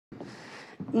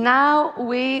Now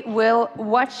we will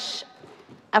watch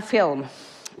a film.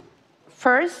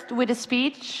 First, with a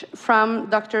speech from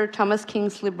Dr. Thomas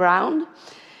Kingsley Brown,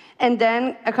 and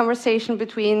then a conversation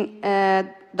between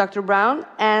Dr. Brown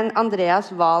and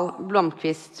Andreas Wahl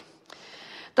Blomqvist.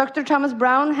 Dr. Thomas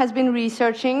Brown has been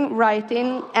researching,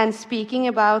 writing, and speaking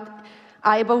about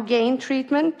Ibogaine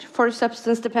treatment for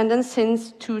substance dependence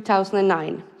since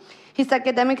 2009. His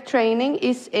academic training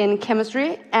is in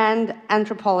chemistry and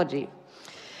anthropology.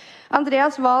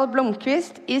 Andreas Wahl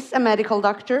Blomqvist is a medical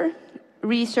doctor,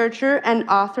 researcher, and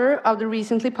author of the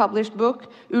recently published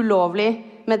book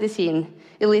Ulovlig medisin,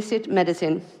 Illicit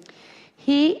Medicine.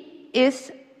 He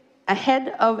is a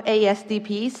head of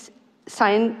ASDP's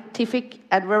Scientific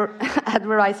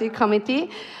Advisory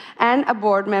Committee and a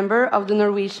board member of the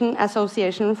Norwegian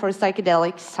Association for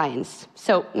Psychedelic Science.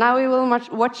 So now we will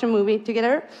watch a movie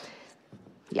together.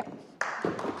 Yeah.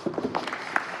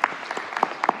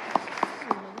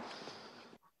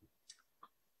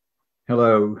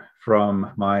 Hello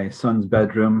from my son's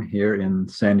bedroom here in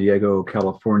San Diego,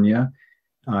 California.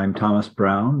 I'm Thomas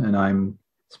Brown, and I'm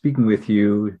speaking with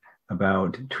you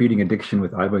about treating addiction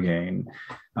with Ibogaine.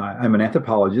 I'm an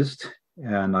anthropologist,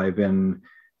 and I've been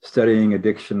studying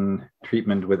addiction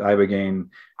treatment with Ibogaine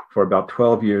for about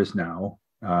 12 years now.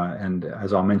 And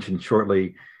as I'll mention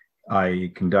shortly,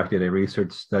 I conducted a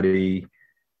research study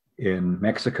in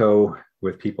Mexico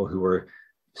with people who were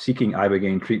seeking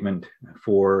Ibogaine treatment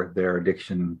for their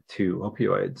addiction to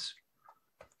opioids.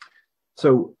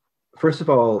 So first of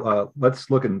all, let's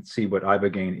look and see what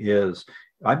Ibogaine is.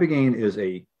 Ibogaine is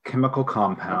a chemical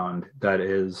compound that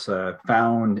is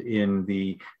found in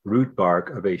the root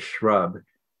bark of a shrub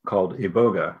called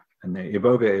Iboga. And the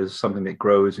Iboga is something that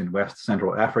grows in West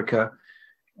Central Africa,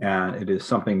 and it is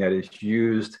something that is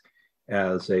used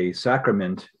as a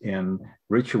sacrament in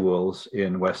rituals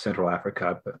in West Central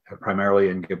Africa, but primarily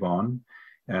in Gabon.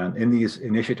 And in these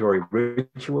initiatory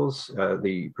rituals,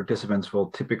 the participants will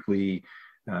typically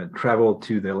travel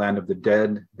to the land of the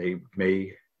dead. They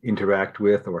may interact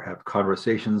with or have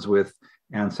conversations with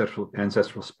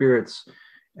ancestral spirits,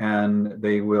 and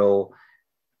they will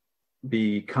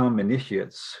become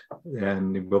initiates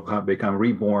and will become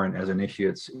reborn as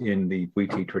initiates in the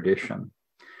Bwiti tradition.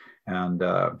 And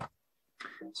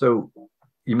so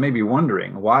you may be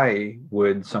wondering, why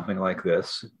would something like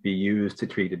this be used to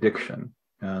treat addiction?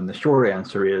 And the short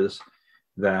answer is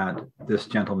that this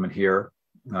gentleman here,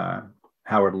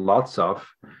 Howard Lotsof,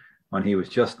 when he was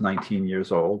just 19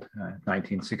 years old,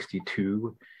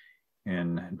 1962,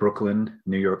 in Brooklyn,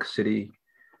 New York City,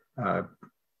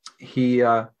 he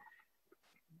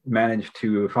managed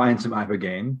to find some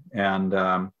Ibogaine, and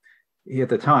at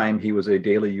the time, he was a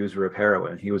daily user of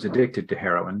heroin. He was addicted to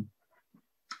heroin,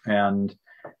 and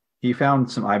he found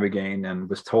some Ibogaine and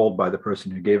was told by the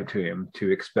person who gave it to him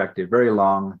to expect a very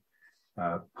long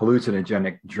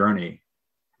hallucinogenic journey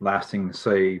lasting,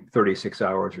 say, 36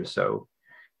 hours or so.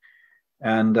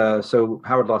 And so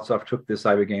Howard Lotsof took this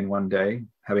Ibogaine one day,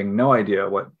 having no idea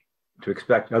what to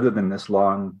expect other than this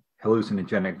long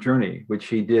hallucinogenic journey, which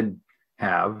he did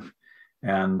have.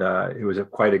 And it was a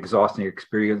quite exhausting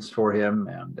experience for him.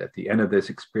 And at the end of this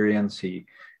experience, he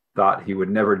thought he would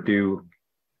never do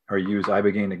or use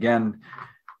Ibogaine again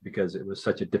because it was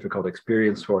such a difficult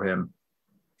experience for him.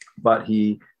 But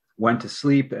he went to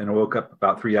sleep and woke up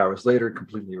about 3 hours later,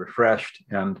 completely refreshed,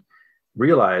 and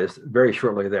realized very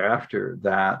shortly thereafter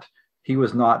that he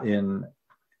was not in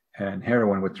an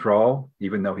heroin withdrawal,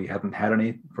 even though he hadn't had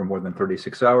any for more than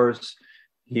 36 hours.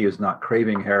 He is not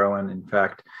craving heroin. In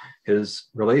fact, his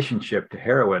relationship to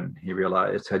heroin, he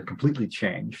realized, had completely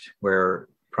changed, where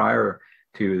prior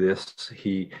to this,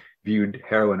 he viewed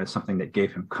heroin as something that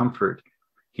gave him comfort.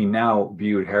 He now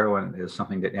viewed heroin as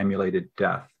something that emulated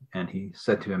death. And he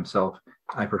said to himself,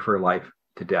 I prefer life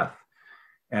to death.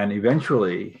 And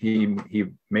eventually, he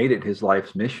made it his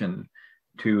life's mission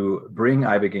to bring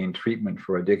Ibogaine treatment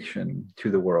for addiction to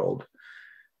the world.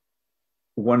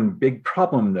 One big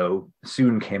problem, though,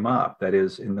 soon came up. That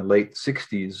is, in the late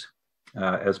 60s,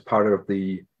 as part of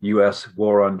the US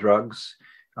war on drugs,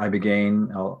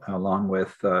 Ibogaine, along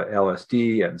with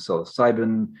LSD and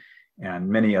psilocybin and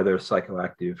many other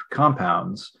psychoactive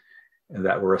compounds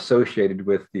that were associated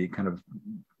with the kind of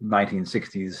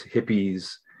 1960s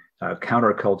hippies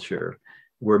counterculture,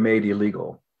 were made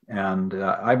illegal. And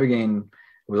Ibogaine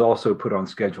was also put on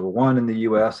Schedule 1 in the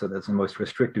US, so that's the most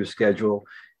restrictive schedule,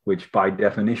 which by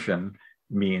definition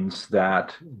means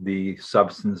that the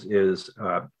substance is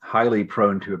highly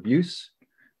prone to abuse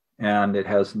and it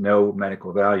has no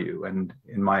medical value. And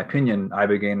in my opinion,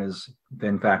 Ibogaine is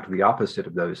in fact the opposite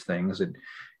of those things.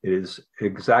 It is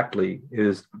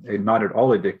not at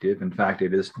all addictive. In fact,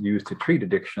 it is used to treat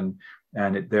addiction,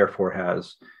 and it therefore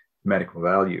has medical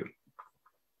value.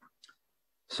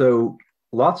 So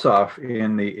Lotsof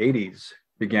in the 80s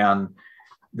began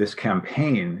this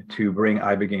campaign to bring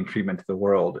Ibogaine treatment to the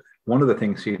world. One of the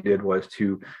things he did was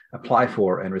to apply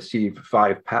for and receive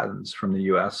 5 patents from the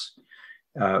US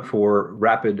for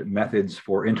rapid methods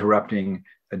for interrupting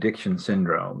addiction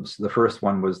syndromes. The first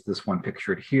one was this one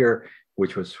pictured here,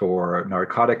 which was for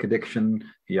narcotic addiction.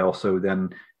 He also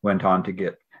then went on to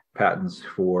get patents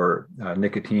for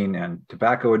nicotine and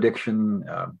tobacco addiction,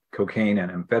 cocaine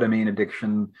and amphetamine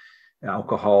addiction,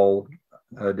 alcohol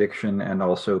addiction, and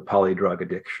also polydrug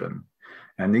addiction.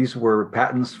 And these were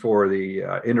patents for the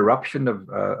interruption of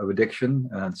addiction.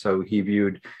 And so he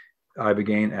viewed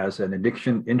Ibogaine as an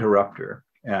addiction interrupter.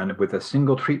 And with a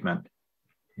single treatment,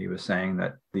 he was saying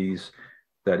that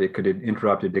it could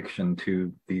interrupt addiction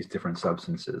to these different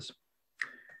substances.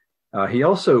 He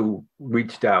also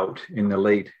reached out in the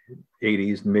late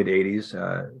 80s, mid 80s,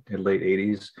 late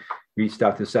 80s, reached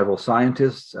out to several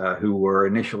scientists who were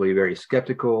initially very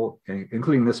skeptical,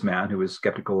 including this man who was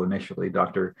skeptical initially,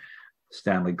 Dr.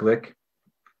 Stanley Glick,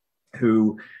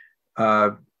 who,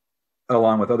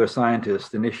 along with other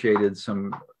scientists, initiated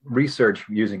some research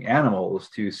using animals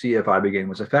to see if Ibogaine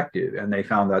was effective. And they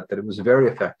found that it was very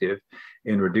effective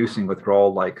in reducing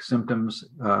withdrawal-like symptoms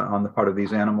on the part of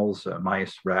these animals,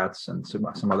 mice, rats, and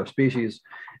some other species,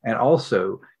 and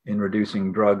also in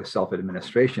reducing drug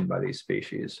self-administration by these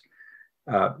species.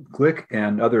 Glick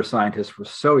and other scientists were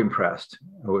so impressed,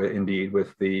 indeed,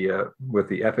 with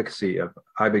the efficacy of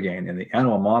Ibogaine in the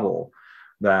animal model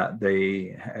that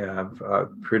they have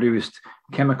produced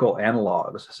chemical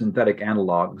analogs, synthetic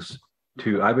analogs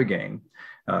to Ibogaine.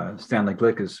 Stanley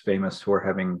Glick is famous for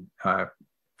having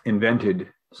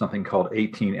invented something called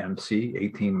 18-MC,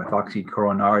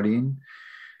 18-methoxychloronaridine,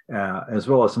 as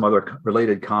well as some other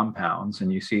related compounds.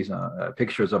 And you see some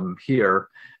pictures of them here.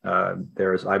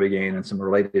 There's Ibogaine and some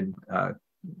related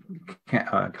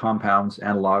compounds,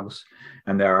 analogs,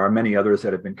 and there are many others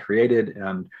that have been created.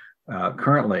 And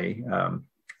currently,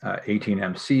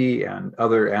 18-MC and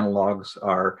other analogs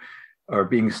are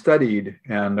being studied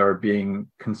and are being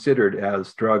considered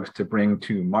as drugs to bring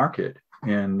to market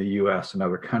in the US and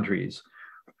other countries.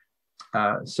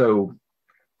 So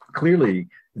clearly,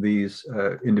 these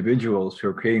individuals who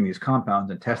are creating these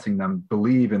compounds and testing them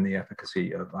believe in the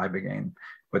efficacy of Ibogaine,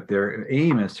 but their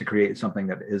aim is to create something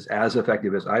that is as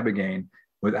effective as Ibogaine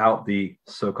without the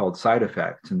so-called side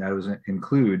effects, and that would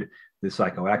include the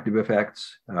psychoactive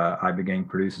effects. Ibogaine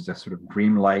produces a sort of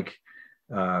dreamlike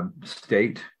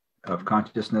state of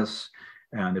consciousness,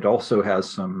 and it also has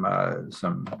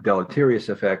some deleterious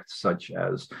effects such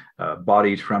as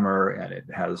body tremor, and it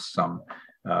has some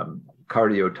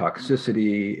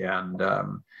cardiotoxicity,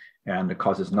 and it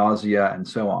causes nausea and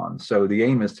so on. So the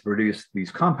aim is to produce these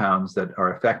compounds that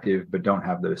are effective but don't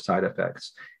have those side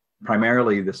effects,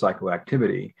 primarily the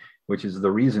psychoactivity, which is the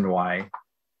reason why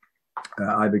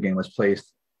Ibogaine was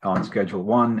placed on Schedule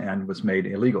 1 and was made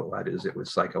illegal. That is, it was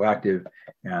psychoactive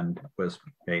and was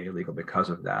made illegal because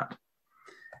of that.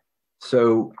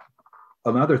 So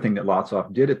another thing that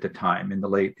Lotsof did at the time in the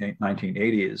late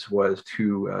 1980s was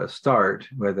to start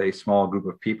with a small group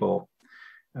of people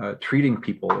treating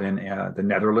people in the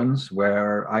Netherlands,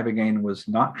 where Ibogaine was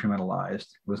not criminalized,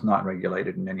 was not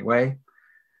regulated in any way.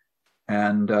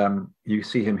 And you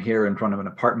see him here in front of an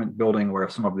apartment building where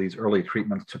some of these early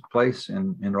treatments took place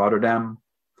in Rotterdam.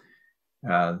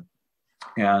 These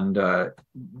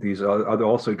other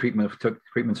also treatments took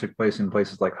place in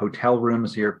places like hotel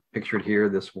rooms here, pictured here,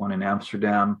 this one in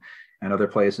Amsterdam and other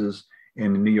places.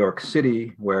 In New York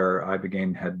City, where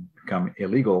Ibogaine had become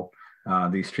illegal,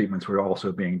 these treatments were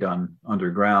also being done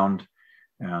underground.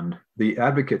 And the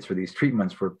advocates for these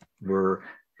treatments were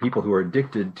people who were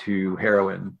addicted to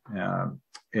heroin,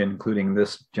 including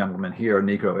this gentleman here,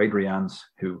 Nico Adriaans,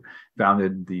 who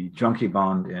founded the Junkie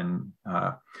Bond in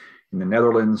the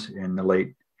Netherlands in the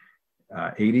late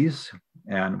 80s.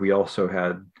 And we also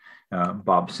had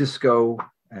Bob Sisko,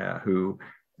 who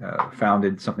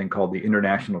founded something called the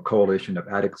International Coalition of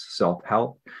Addicts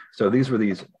Self-Help. So these were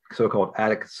these so-called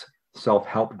addicts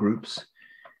self-help groups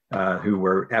who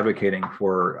were advocating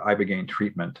for Ibogaine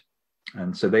treatment.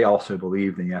 And so they also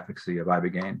believed in the efficacy of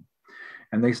Ibogaine.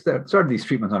 And they started these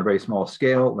treatments on a very small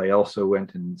scale. They also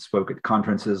went and spoke at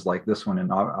conferences like this one in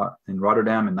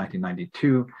Rotterdam in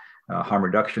 1992, Harm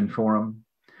Reduction Forum.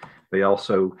 They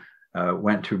also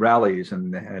went to rallies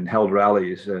and held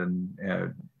rallies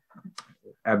and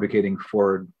advocating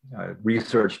for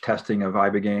research testing of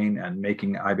Ibogaine and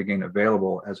making Ibogaine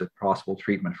available as a possible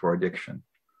treatment for addiction.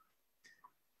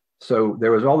 So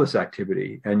there was all this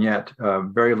activity, and yet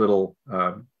very little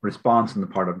response on the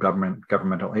part of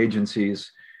governmental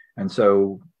agencies. And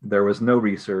so there was no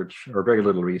research, or very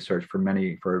little research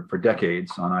for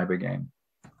decades on Ibogaine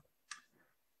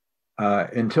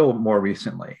until more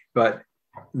recently. But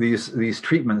these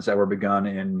treatments that were begun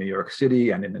in New York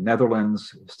City and in the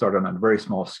Netherlands started on a very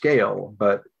small scale,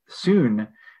 but soon,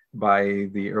 by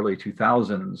the early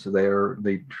 2000s,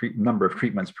 the number of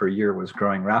treatments per year was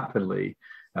growing rapidly.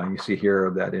 You see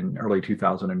here that in early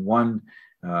 2001,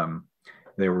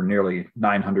 there were nearly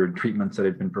 900 treatments that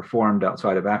had been performed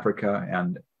outside of Africa.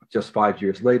 And just 5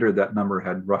 years later, that number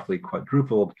had roughly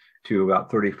quadrupled to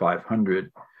about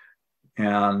 3,500.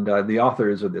 And the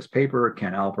authors of this paper,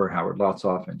 Ken Alper, Howard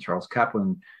Lotsoff, and Charles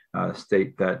Kaplan,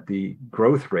 state that the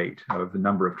growth rate of the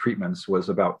number of treatments was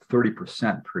about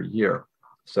 30% per year.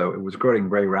 So it was growing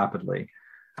very rapidly.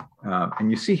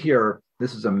 And you see here,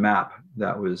 this is a map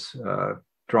that was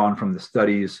drawn from the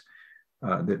studies,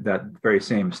 that very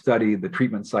same study, the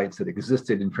treatment sites that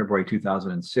existed in February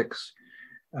 2006.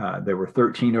 There were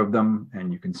 13 of them,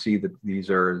 and you can see that these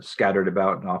are scattered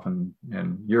about often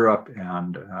in Europe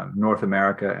and North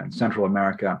America and Central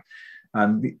America.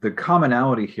 And the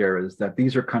commonality here is that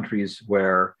these are countries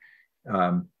where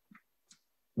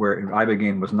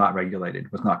Ibogaine was not regulated,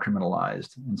 was not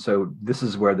criminalized. And so this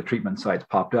is where the treatment sites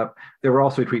popped up. There were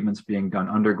also treatments being done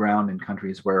underground in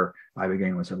countries where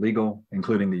Ibogaine was illegal,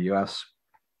 including the US.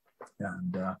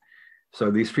 And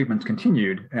so these treatments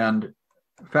continued. And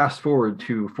fast forward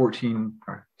to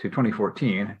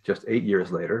 2014, just 8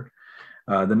 years later,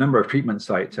 the number of treatment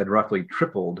sites had roughly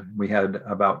tripled. We had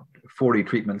about 40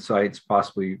 treatment sites,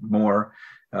 possibly more,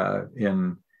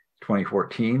 in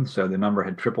 2014. So the number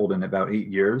had tripled in about 8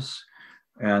 years.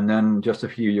 And then just a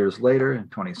few years later, in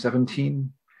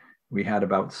 2017, we had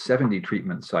about 70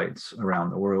 treatment sites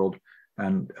around the world.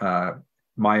 And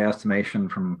my estimation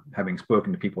from having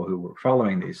spoken to people who were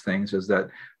following these things is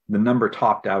that the number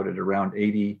topped out at around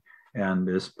 80 and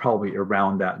is probably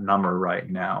around that number right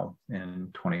now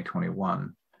in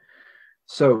 2021.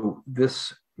 So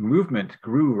this movement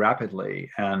grew rapidly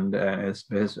and has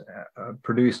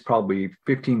produced probably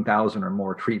 15,000 or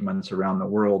more treatments around the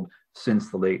world since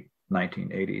the late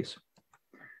 1980s.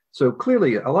 So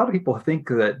clearly, a lot of people think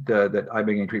that that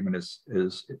Ibogaine treatment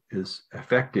is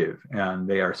effective, and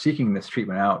they are seeking this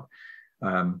treatment out,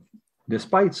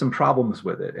 despite some problems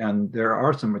with it. And there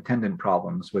are some attendant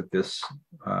problems with this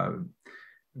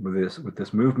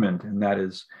movement, and that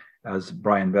is, as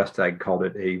Brian Vestag called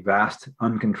it, a vast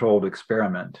uncontrolled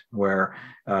experiment where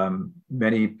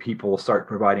many people start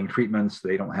providing treatments.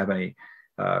 They don't have any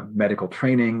medical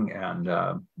training, and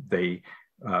they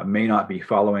may not be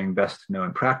following best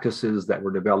known practices that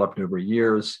were developed over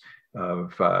years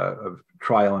of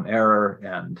trial and error.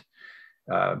 And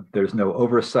there's no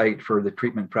oversight for the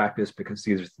treatment practice because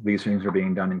these things are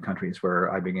being done in countries where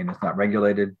Ibogaine is not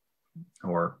regulated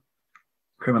or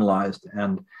criminalized.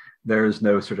 And there's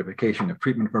no certification of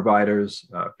treatment providers.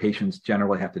 Patients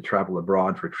generally have to travel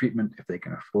abroad for treatment if they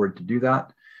can afford to do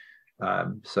that.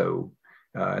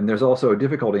 And there's also a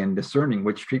difficulty in discerning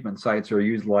which treatment sites are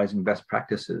utilizing best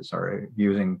practices, are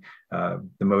using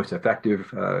the most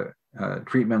effective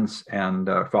treatments and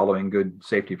following good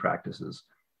safety practices.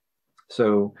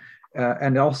 So,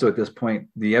 and also at this point,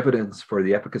 the evidence for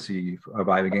the efficacy of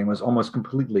Ibogaine was almost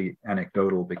completely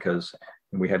anecdotal because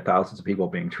we had thousands of people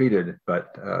being treated,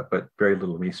 but very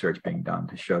little research being done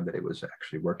to show that it was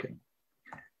actually working.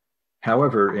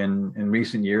 However, in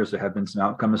recent years, there have been some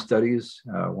outcome studies.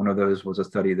 One of those was a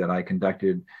study that I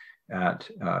conducted at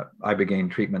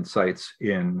Ibogaine treatment sites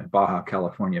in Baja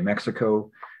California, Mexico.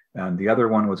 And the other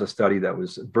one was a study that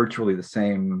was virtually the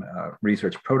same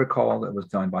research protocol that was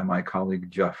done by my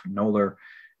colleague, Jeff Noller,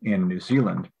 in New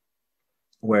Zealand,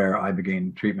 where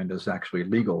Ibogaine treatment is actually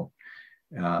legal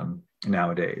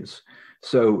nowadays.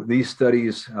 So these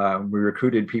studies, we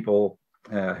recruited people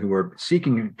who were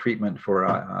seeking treatment for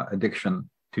addiction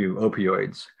to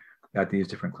opioids at these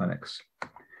different clinics.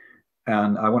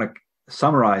 And I want to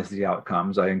summarize the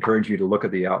outcomes. I encourage you to look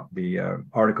at the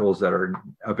articles that are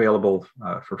available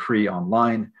for free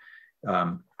online.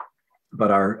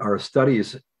 But our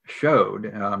studies showed,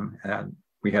 and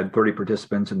we had 30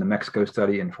 participants in the Mexico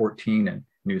study and 14 in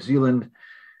New Zealand.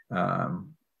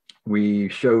 We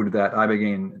showed that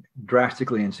Ibogaine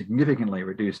drastically and significantly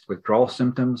reduced withdrawal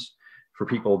symptoms for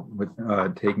people with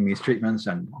taking these treatments.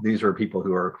 And these are people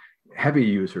who are heavy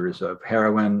users of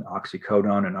heroin,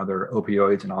 oxycodone, and other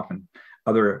opioids, and often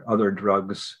other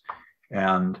drugs.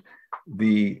 And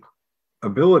the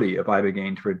ability of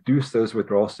Ibogaine to reduce those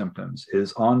withdrawal symptoms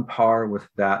is on par with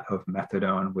that of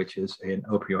methadone, which is an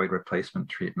opioid replacement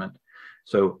treatment.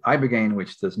 So Ibogaine,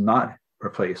 which does not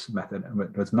replace the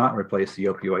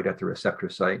opioid at the receptor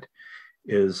site,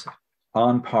 is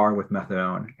on par with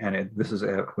methadone, and this is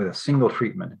with a single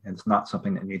treatment, and it's not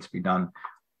something that needs to be done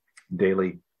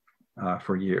daily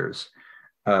for years.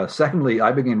 Secondly,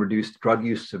 Ibogaine reduced drug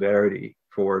use severity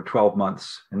for 12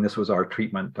 months, and this was our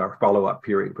treatment. Our follow-up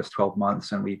period was 12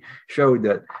 months, and we showed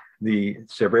that the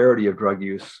severity of drug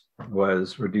use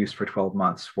was reduced for 12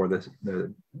 months for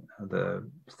the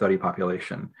study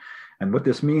population. And what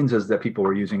this means is that people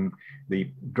were using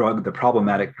the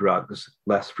problematic drugs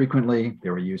less frequently, they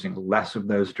were using less of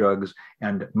those drugs,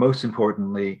 and most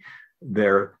importantly,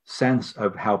 their sense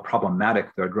of how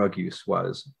problematic their drug use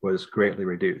was greatly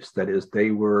reduced. That is,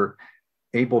 they were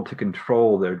able to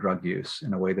control their drug use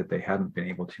in a way that they hadn't been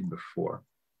able to before.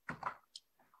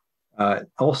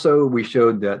 Also, we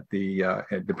showed that the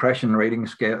depression rating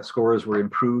scores were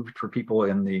improved for people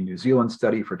in the New Zealand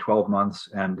study for 12 months.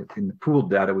 And in the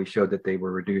pooled data, we showed that they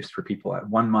were reduced for people at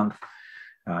 1 month.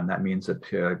 And that means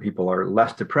that people are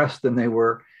less depressed than they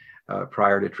were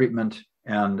prior to treatment.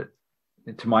 And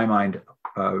to my mind,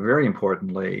 very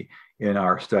importantly, in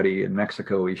our study in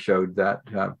Mexico, we showed that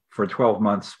for 12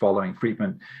 months following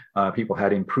treatment, people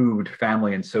had improved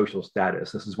family and social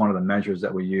status. This is one of the measures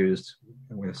that we used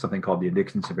with something called the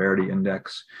Addiction Severity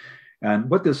Index. And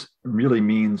what this really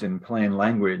means in plain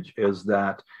language is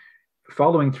that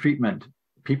following treatment,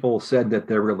 people said that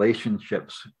their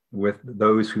relationships with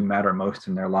those who matter most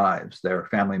in their lives, their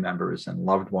family members and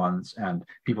loved ones and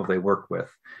people they work with,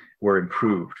 were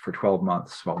improved for 12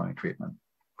 months following treatment.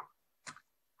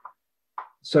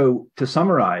 So to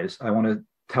summarize, I want to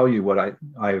tell you what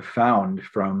I've found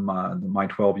from my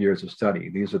 12 years of study.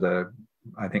 These are the,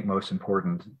 I think, most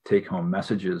important take-home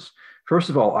messages. First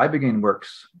of all, Ibogaine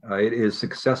works. It is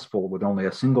successful with only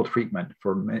a single treatment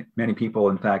for many people.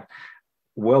 In fact,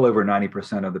 well over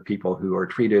 90% of the people who are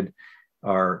treated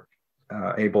are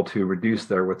able to reduce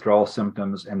their withdrawal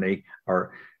symptoms, and they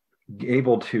are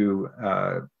able to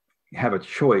have a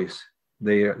choice.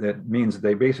 That means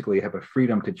they basically have a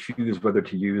freedom to choose whether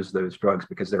to use those drugs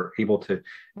because they're able to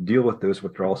deal with those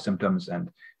withdrawal symptoms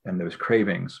and those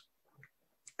cravings.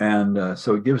 And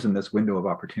so it gives them this window of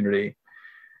opportunity.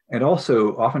 It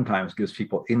also oftentimes gives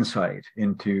people insight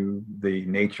into the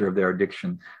nature of their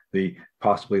addiction,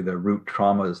 possibly the root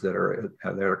traumas that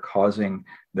are causing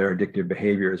their addictive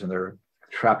behaviors, and they're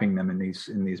trapping them in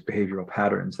these behavioral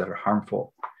patterns that are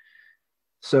harmful.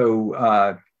 So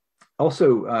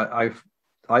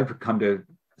I've come to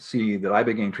see that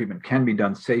Ibogaine treatment can be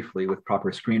done safely with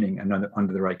proper screening and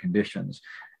under the right conditions.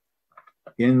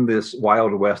 In this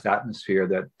Wild West atmosphere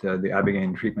that the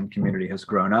Ibogaine treatment community has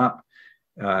grown up,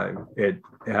 it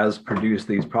has produced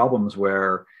these problems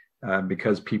where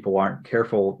because people aren't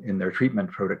careful in their treatment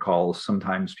protocols,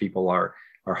 sometimes people are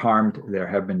harmed. There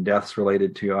have been deaths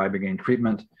related to Ibogaine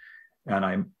treatment.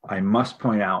 And I must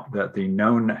point out that the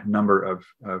known number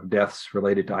of deaths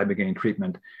related to Ibogaine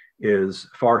treatment is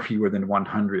far fewer than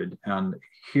 100. And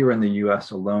here in the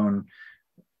US alone,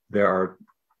 there are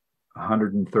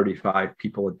 135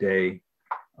 people a day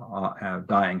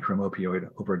dying from opioid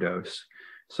overdose.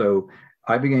 So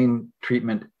Ibogaine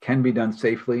treatment can be done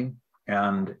safely.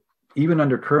 And even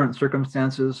under current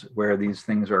circumstances where these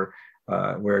things are,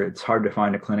 where it's hard to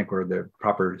find a clinic where the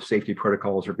proper safety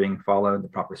protocols are being followed, the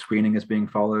proper screening is being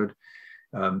followed,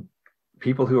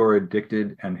 people who are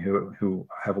addicted and who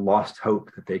have lost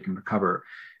hope that they can recover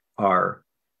are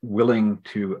willing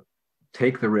to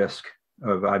take the risk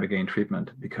of Ibogaine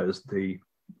treatment because the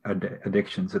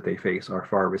addictions that they face are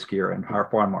far riskier and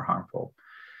far more harmful.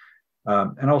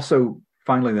 And also,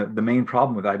 finally, the main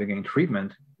problem with Ibogaine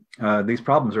treatment, these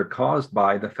problems are caused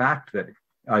by the fact that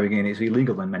Ibogaine is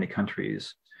illegal in many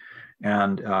countries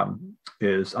and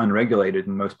is unregulated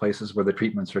in most places where the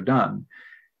treatments are done.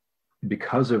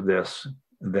 Because of this,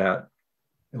 that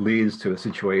leads to a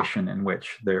situation in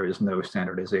which there is no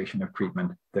standardization of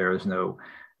treatment. There is no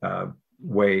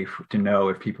way to know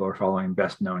if people are following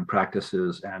best known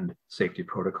practices and safety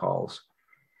protocols.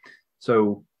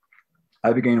 So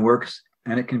Ibogaine works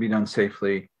and it can be done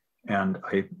safely. And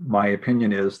my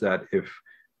opinion is that if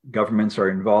governments are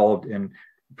involved in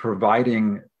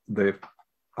providing the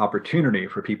opportunity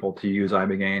for people to use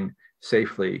Ibogaine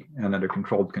safely and under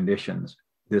controlled conditions,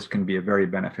 this can be a very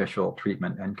beneficial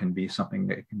treatment and can be something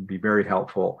that can be very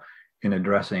helpful in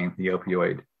addressing the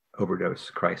opioid overdose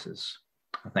crisis.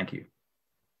 Thank you.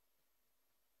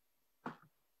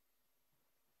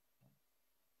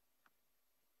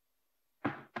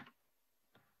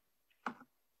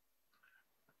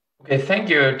 Okay, thank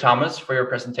you, Thomas, for your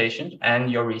presentation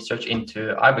and your research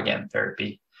into Ibogaine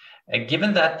therapy.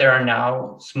 Given that there are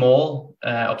now small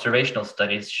observational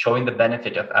studies showing the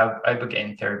benefit of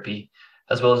Ibogaine therapy,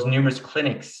 as well as numerous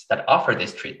clinics that offer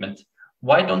this treatment,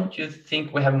 why don't you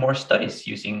think we have more studies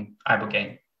using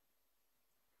Ibogaine?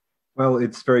 Well,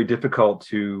 it's very difficult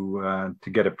to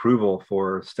get approval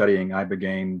for studying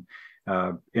Ibogaine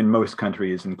in most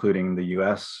countries, including the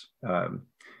U.S.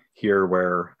 Here,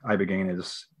 where Ibogaine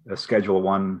is a Schedule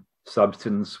I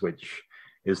substance, which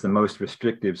is the most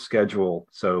restrictive schedule.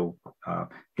 So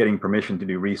getting permission to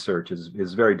do research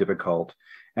is very difficult.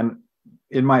 And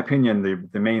in my opinion,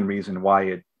 the main reason why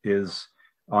it is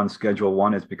on Schedule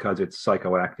I is because it's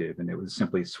psychoactive, and it was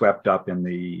simply swept up in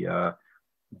the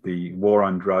war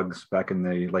on drugs back in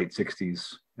the late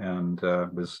 60s and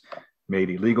was made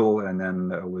illegal, and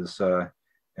then it was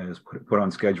put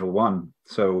on Schedule I.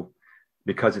 So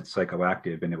because it's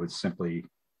psychoactive, and it was simply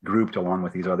grouped along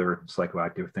with these other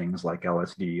psychoactive things like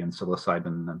LSD and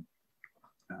psilocybin,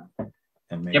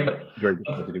 and made it very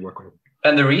difficult to do work with.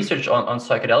 And the research on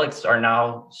psychedelics are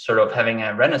now sort of having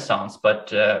a renaissance,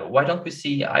 but why don't we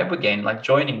see Ibogaine like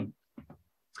joining?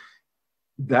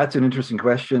 That's an interesting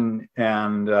question,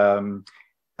 and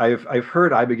I've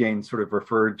heard Ibogaine sort of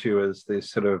referred to as the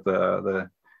sort of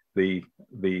the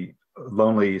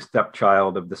lonely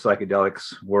stepchild of the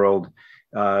psychedelics world.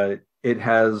 It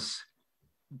has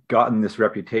gotten this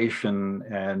reputation,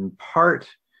 and part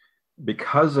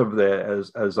because of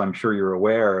as I'm sure you're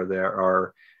aware, there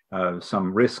are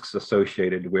some risks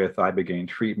associated with Ibogaine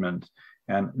treatment,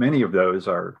 and many of those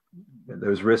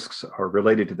risks are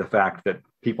related to the fact that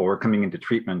people are coming into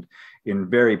treatment in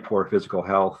very poor physical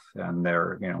health, and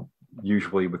they're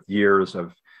usually with years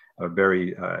of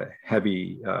very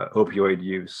heavy opioid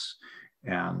use,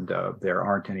 and there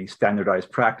aren't any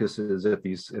standardized practices at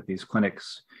these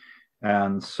clinics.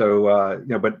 And so,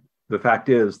 but the fact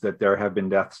is that there have been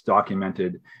deaths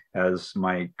documented, as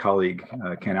my colleague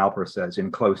Ken Alper says, in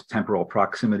close temporal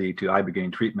proximity to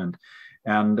Ibogaine treatment.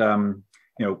 And,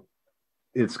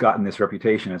 it's gotten this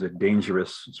reputation as a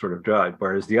dangerous sort of drug,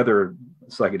 whereas the other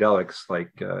psychedelics like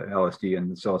LSD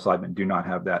and psilocybin do not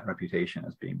have that reputation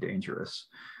as being dangerous.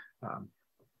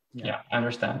 Yeah, I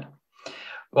understand.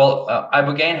 Well,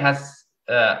 Ibogaine has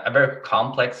a very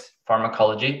complex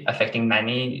pharmacology affecting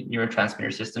many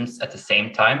neurotransmitter systems at the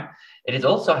same time. It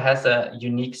also has a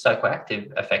unique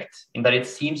psychoactive effect in that it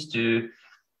seems to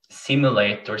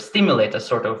simulate or stimulate a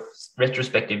sort of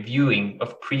retrospective viewing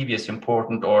of previous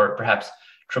important or perhaps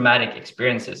traumatic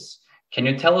experiences. Can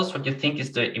you tell us what you think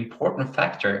is the important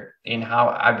factor in how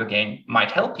Ibogaine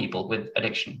might help people with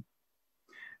addiction?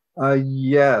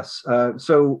 Yes.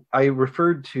 So I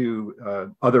referred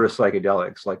to other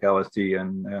psychedelics like LSD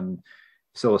and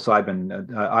psilocybin.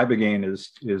 Ibogaine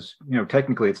is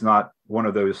technically it's not one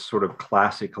of those sort of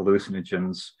classic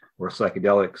hallucinogens or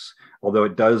psychedelics, although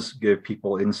it does give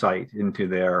people insight into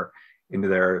their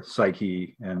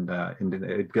psyche, and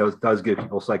it does give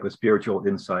people psychospiritual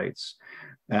insights,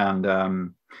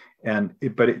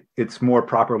 it's more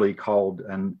properly called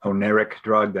an oneric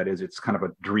drug. That is, it's kind of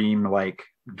a dream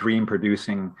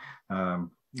producing.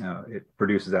 It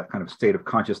produces that kind of state of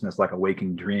consciousness like a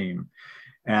waking dream,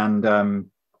 and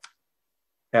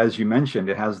as you mentioned,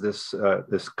 it has this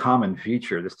common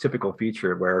feature, this typical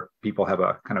feature where people have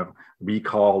a kind of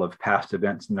recall of past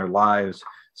events in their lives.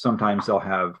 Sometimes they'll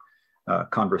have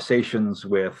conversations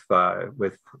with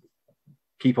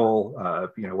people,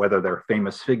 whether they're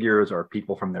famous figures or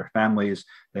people from their families.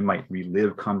 They might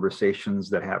relive conversations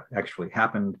that have actually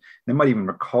happened. They might even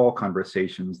recall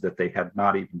conversations that they had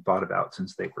not even thought about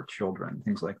since they were children,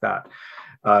 things like that.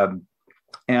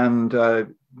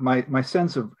 My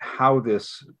sense of how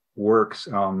this works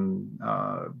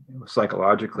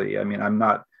psychologically, I mean, I'm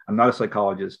not a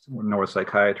psychologist nor a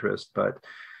psychiatrist, but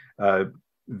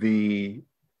the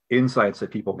insights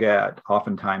that people get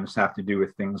oftentimes have to do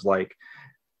with things like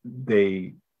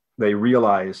they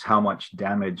realize how much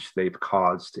damage they've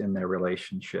caused in their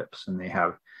relationships, and they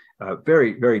have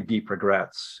very, very deep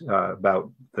regrets about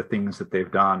the things that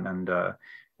they've done and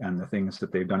the things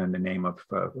that they've done in the name of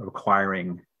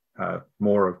acquiring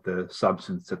more of the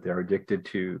substance that they're addicted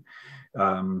to.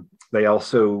 They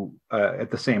also,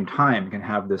 at the same time, can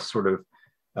have this sort of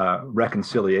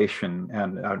reconciliation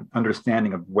and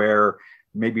understanding of where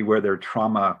their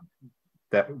trauma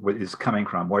that is coming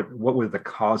from, what were the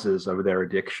causes of their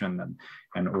addiction,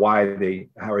 and why they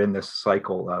are in this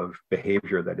cycle of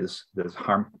behavior that is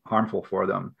harmful for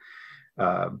them.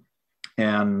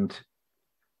 And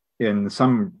in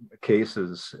some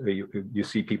cases, you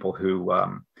see people who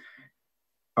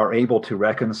are able to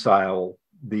reconcile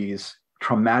these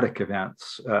traumatic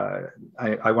events.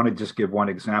 I want to just give one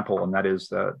example, and that is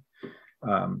that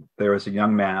there was a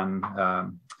young man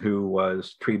who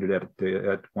was treated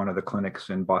at one of the clinics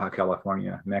in Baja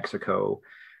California, Mexico.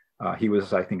 He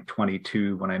was, I think,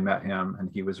 22 when I met him, and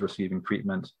he was receiving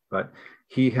treatment. But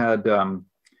he had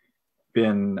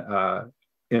been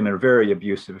in a very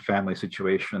abusive family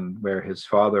situation where his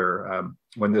father,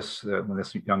 when this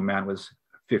young man was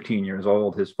 15 years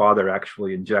old, his father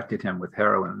actually injected him with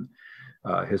heroin.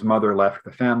 His mother left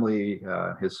the family.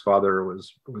 His father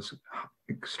was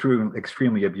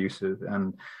extremely abusive,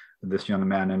 and this young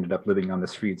man ended up living on the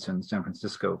streets in San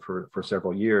Francisco for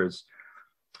several years.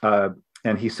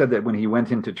 And he said that when he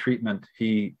went into treatment,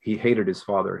 he hated his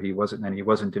father. He wasn't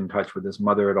in touch with his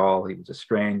mother at all. He was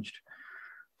estranged.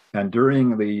 And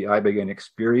during the Ibogaine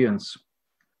experience,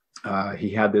 he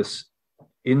had this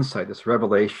insight, this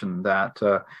revelation that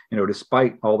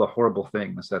despite all the horrible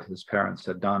things that his parents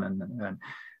had done, and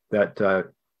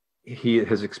that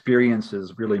his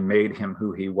experiences really made him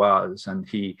who he was, and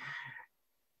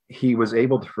he was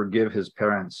able to forgive his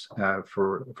parents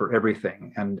for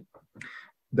everything. And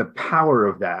the power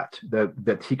of that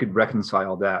he could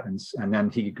reconcile that, and then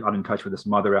he got in touch with his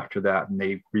mother after that, and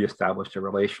they reestablished a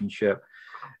relationship.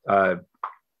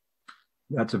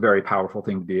 That's a very powerful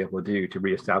thing to be able to do, to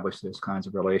reestablish those kinds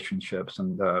of relationships,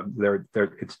 and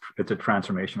it's a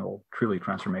truly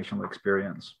transformational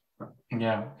experience.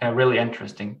 Yeah, really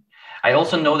interesting. I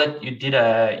also know that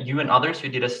you and others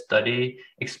did a study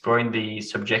exploring the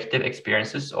subjective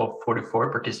experiences of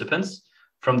 44 participants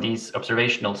from these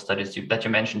observational studies that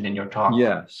you mentioned in your talk.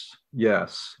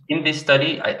 Yes. In this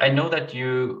study, I know that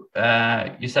you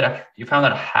said you found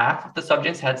that half of the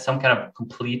subjects had some kind of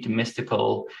complete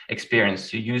mystical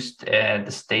experience. You used the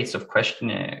states of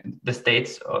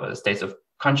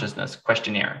consciousness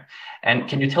questionnaire. And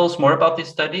can you tell us more about this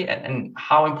study and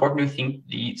how important do you think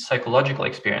the psychological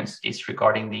experience is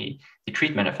regarding the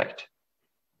treatment effect?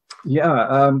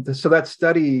 Yeah. So that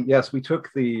study, yes, we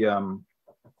took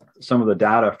some of the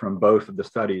data from both of the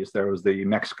studies. There was the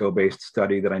Mexico-based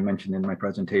study that I mentioned in my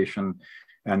presentation,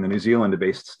 and the New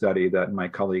Zealand-based study that my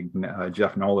colleague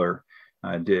Jeff Noller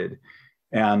did.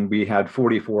 And we had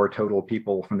 44 total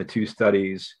people from the two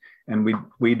studies, and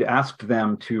we'd asked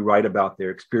them to write about their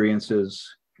experiences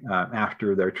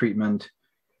after their treatment.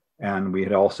 And we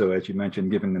had also, as you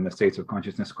mentioned, given them the States of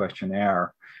Consciousness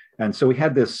questionnaire. And so we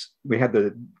had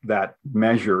that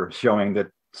measure showing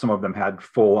that some of them had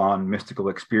full-on mystical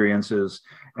experiences,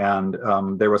 and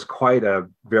there was quite a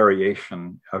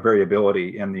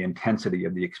variability in the intensity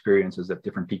of the experiences that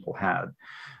different people had.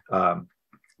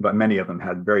 But many of them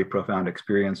had very profound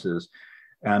experiences.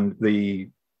 And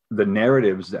the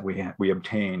narratives that we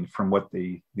obtained from what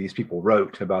these people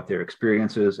wrote about their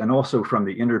experiences, and also from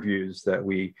the interviews that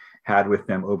we had with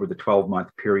them over the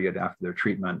 12-month period after their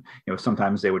treatment.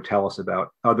 Sometimes they would tell us about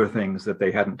other things that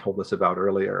they hadn't told us about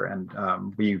earlier,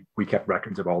 and we kept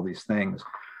records of all these things.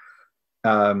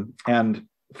 And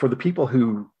for the people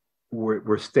who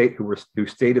stayed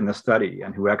in the study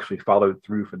and who actually followed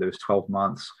through for those 12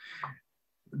 months,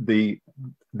 a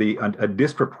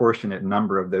disproportionate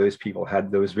number of those people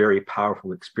had those very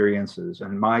powerful experiences.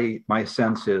 And my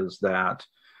sense is that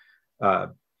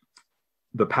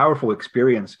the powerful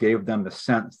experience gave them the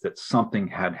sense that something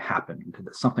had happened,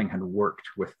 that something had worked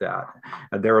with that.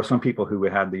 There are some people who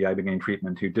had the Ibogaine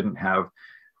treatment who didn't have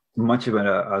much of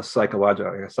a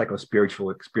psycho-spiritual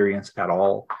experience at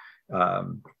all,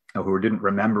 who didn't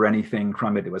remember anything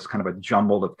from it. It was kind of a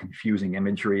jumble of confusing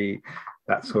imagery,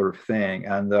 that sort of thing.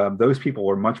 And those people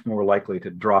were much more likely to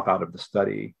drop out of the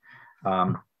study.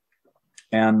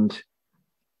 And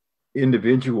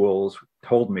individuals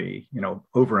told me,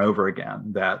 over and over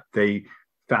again, that they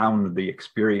found the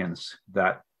experience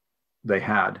that they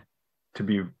had to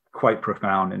be quite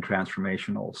profound and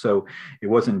transformational. So it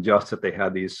wasn't just that they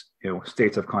had these,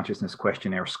 states of consciousness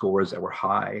questionnaire scores that were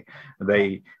high.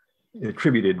 They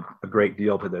attributed a great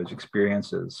deal to those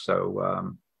experiences.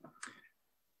 So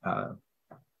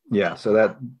so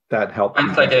that helped.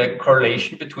 It's like a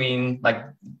correlation between like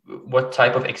what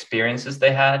type of experiences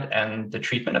they had and the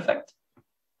treatment effect.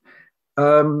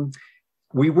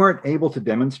 We weren't able to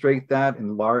demonstrate that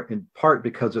in part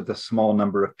because of the small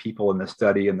number of people in the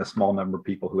study and the small number of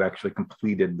people who actually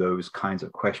completed those kinds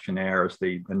of questionnaires,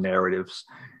 the narratives,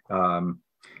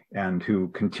 and who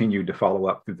continued to follow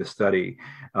up through the study.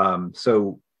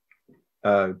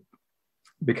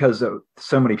 Because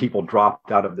so many people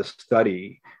dropped out of the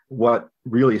study, what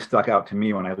really stuck out to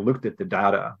me when I looked at the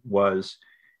data was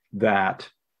that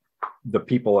the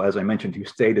people, as I mentioned, who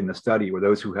stayed in the study were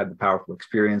those who had the powerful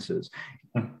experiences.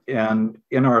 And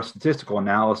in our statistical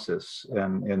analysis,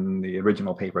 and in the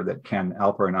original paper that Ken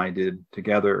Alper and I did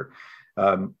together,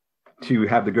 to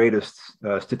have the greatest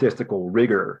statistical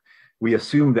rigor, we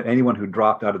assumed that anyone who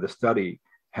dropped out of the study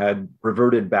had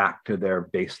reverted back to their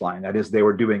baseline. That is, they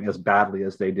were doing as badly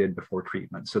as they did before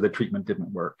treatment, so the treatment didn't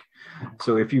work.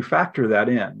 So if you factor that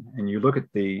in and you look at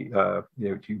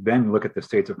you then look at the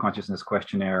states of consciousness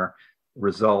questionnaire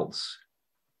results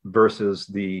versus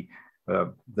the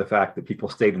fact that people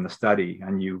stayed in the study,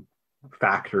 and you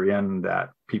factor in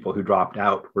that people who dropped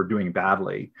out were doing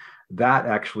badly, that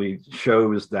actually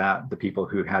shows that the people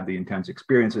who had the intense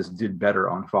experiences did better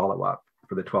on follow-up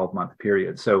for the 12-month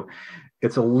period. So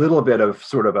it's a little bit of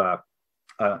sort of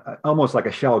almost like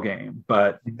a shell game,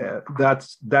 but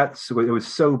it was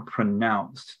so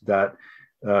pronounced that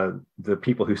the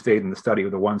people who stayed in the study were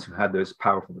the ones who had those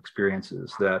powerful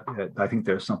experiences, that I think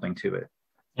there's something to it.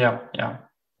 Yeah.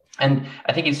 And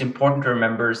I think it's important to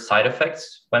remember side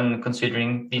effects when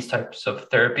considering these types of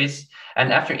therapies.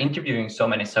 And after interviewing so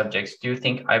many subjects, do you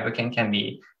think Ibogaine can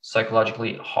be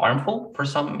psychologically harmful for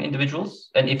some individuals?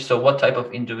 And if so, what type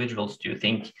of individuals do you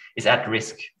think is at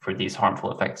risk for these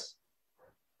harmful effects?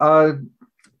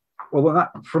 Well,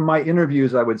 from my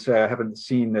interviews, I would say I haven't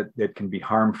seen that it can be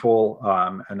harmful,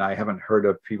 and I haven't heard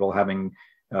of people having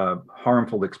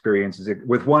harmful experiences,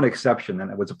 with one exception,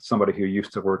 and it was somebody who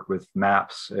used to work with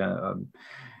MAPS,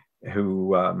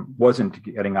 who wasn't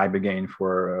getting Ibogaine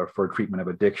for treatment of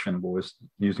addiction, but was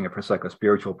using it for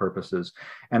psychospiritual purposes.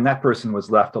 And that person was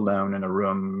left alone in a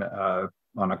room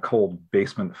on a cold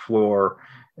basement floor,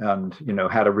 and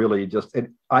had a really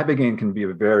Ibogaine can be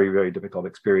a very, very difficult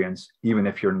experience, even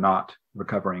if you're not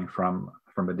recovering from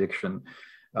addiction.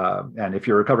 And if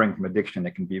you're recovering from addiction,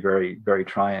 it can be very, very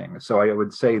trying. So I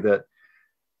would say that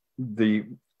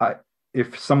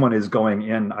if someone is going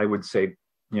in, I would say,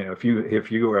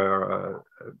 if you are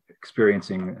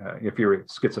experiencing, if you're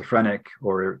schizophrenic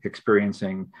or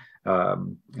experiencing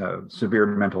severe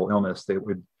mental illness,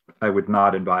 I would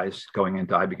not advise going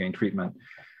into Ibogaine treatment.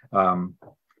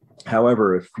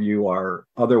 However, if you are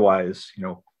otherwise,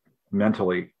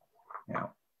 mentally,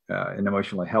 and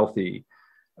emotionally healthy,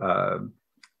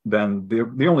 then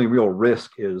the only real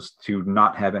risk is to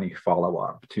not have any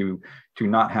follow-up, to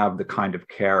not have the kind of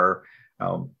care.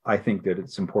 I think that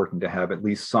it's important to have at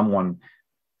least someone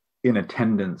in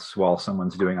attendance while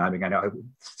someone's doing Ibogaine. I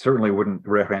certainly wouldn't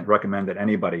recommend that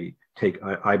anybody take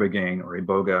Ibogaine or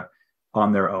Iboga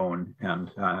on their own and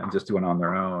just do it on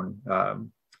their own.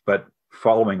 But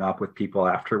following up with people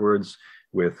afterwards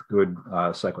with good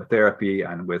psychotherapy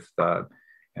and with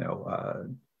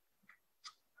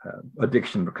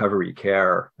addiction recovery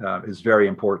care is very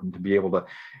important to be able to,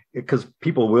 because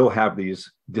people will have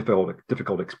these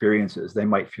difficult experiences. They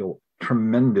might feel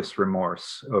tremendous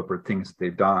remorse over things that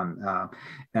they've done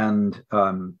and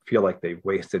feel like they've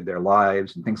wasted their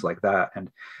lives and things like that. And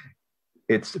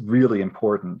it's really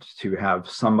important to have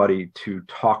somebody to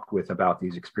talk with about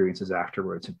these experiences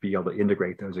afterwards and be able to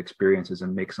integrate those experiences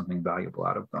and make something valuable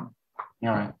out of them. All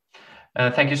right.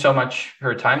 Thank you so much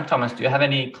for your time, Thomas. Do you have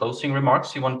any closing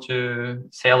remarks you want to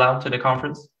say aloud to the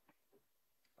conference?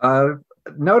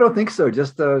 No, I don't think so.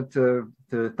 Just to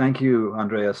thank you,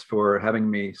 Andreas, for having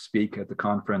me speak at the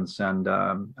conference, and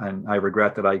I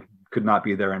regret that I could not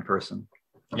be there in person.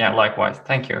 Yeah, likewise.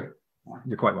 Thank you.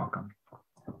 You're quite welcome.